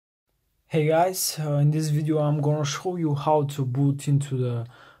Hey guys, in this video I'm gonna show you how to boot into the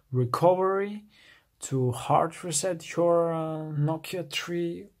recovery to hard reset your Nokia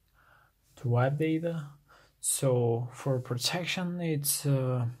 3 to wipe data. So for protection, it's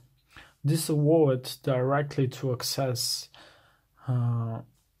disavow it directly to access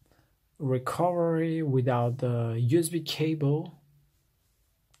recovery without the USB cable.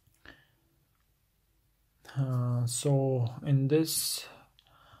 So in this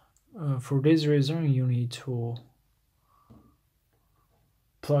for this reason, you need to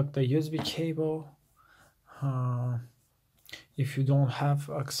plug the USB cable. If you don't have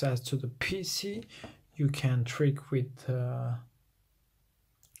access to the PC, you can trick with a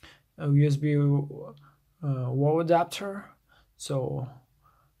USB wall adapter. So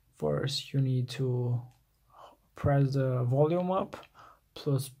first you need to press the volume up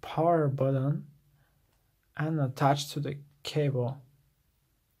plus power button and attach to the cable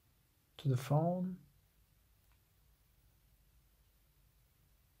to the phone.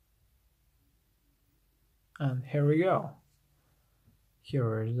 And here we go.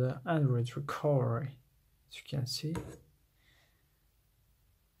 Here is the Android recovery. As you can see,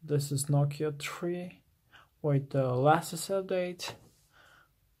 this is Nokia 3 with the latest update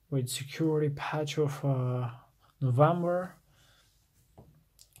with security patch of November.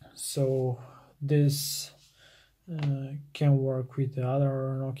 So this can work with the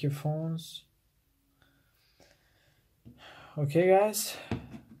other Nokia phones. Okay guys,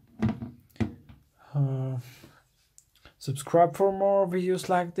 subscribe for more videos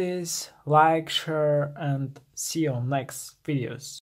like this, like, share, and see you on next videos.